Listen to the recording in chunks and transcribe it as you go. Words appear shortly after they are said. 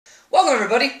Welcome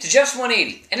everybody to Jeff's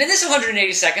 180, and in this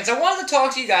 180 seconds I wanted to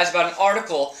talk to you guys about an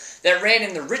article that ran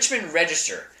in the Richmond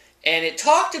Register, and it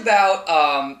talked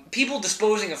about people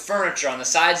disposing of furniture on the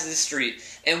sides of the street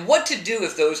and what to do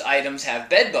if those items have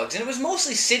bed bugs, and it was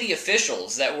mostly city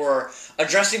officials that were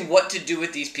addressing what to do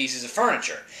with these pieces of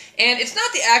furniture. And it's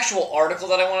not the actual article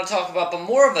that I want to talk about, but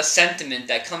more of a sentiment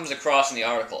that comes across in the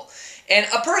article. And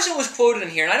a person was quoted in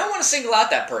here, and I don't want to single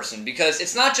out that person, because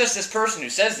it's not just this person who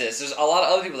says this. There's a lot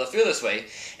of other people that feel this way.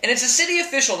 And it's a city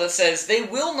official that says they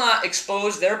will not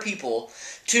expose their people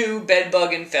to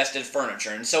bedbug-infested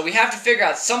furniture. And so we have to figure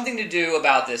out something to do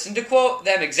about this. And to quote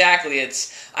them exactly,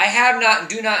 it's, "I have not and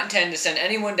do not intend to send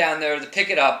anyone down there to pick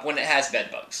it up when it has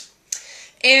bedbugs."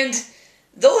 And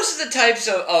those are the types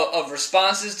of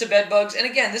responses to bedbugs. And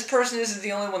again, this person isn't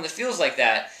the only one that feels like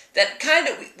that. That kind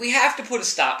of, we have to put a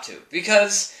stop to,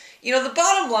 because, you know, the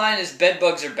bottom line is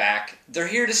bedbugs are back, they're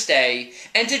here to stay,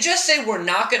 and to just say we're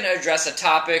not going to address a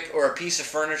topic or a piece of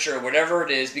furniture or whatever it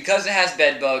is because it has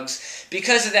bedbugs,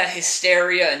 because of that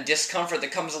hysteria and discomfort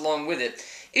that comes along with it,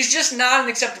 is just not an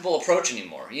acceptable approach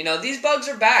anymore. You know, these bugs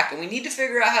are back, and we need to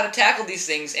figure out how to tackle these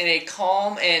things in a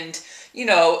calm and, you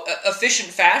know, efficient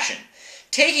fashion.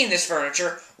 Taking this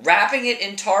furniture, wrapping it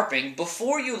in tarping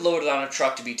before you load it on a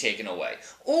truck to be taken away.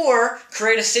 Or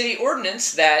create a city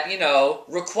ordinance that, you know,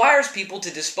 requires people to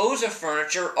dispose of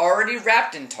furniture already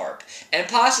wrapped in tarp, and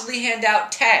possibly hand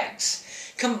out tags.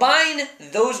 Combine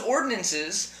those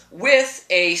ordinances with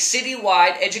a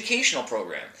citywide educational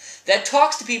program that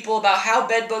talks to people about how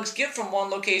bedbugs get from one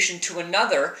location to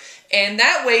another, and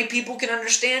that way people can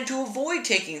understand to avoid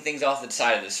taking things off the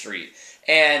side of the street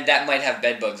and that might have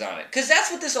bedbugs on it. Because that's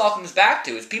what this all comes back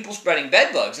to, is people spreading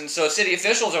bedbugs. And so city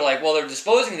officials are like, well, they're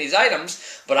disposing of these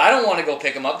items, but I don't want to go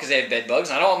pick them up because they have bedbugs,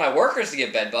 and I don't want my workers to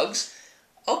get bedbugs.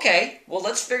 Okay, well,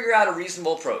 let's figure out a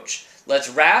reasonable approach. Let's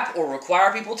wrap or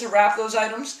require people to wrap those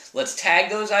items. Let's tag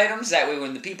those items. That way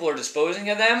when the people are disposing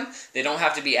of them, they don't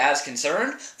have to be as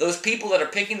concerned. Those people that are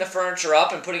picking the furniture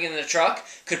up and putting it in the truck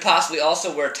could possibly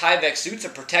also wear Tyvek suits or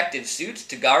protective suits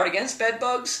to guard against bed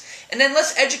bugs. And then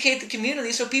let's educate the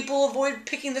community so people avoid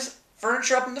picking this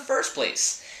furniture up in the first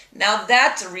place. Now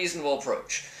that's a reasonable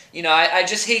approach. You know, I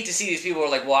just hate to see these people who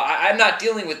are like, well, I'm not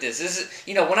dealing with this. This is,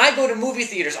 you know, when I go to movie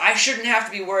theaters, I shouldn't have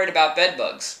to be worried about bed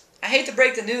bugs. I hate to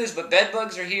break the news, but bed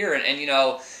bugs are here, and you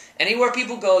know, anywhere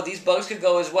people go, these bugs could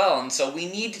go as well, and so we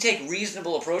need to take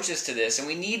reasonable approaches to this, and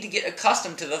we need to get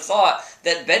accustomed to the thought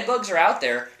that bed bugs are out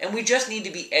there, and we just need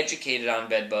to be educated on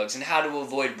bed bugs and how to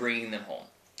avoid bringing them home.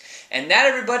 And that,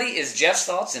 everybody, is Jeff's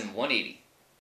Thoughts in 180.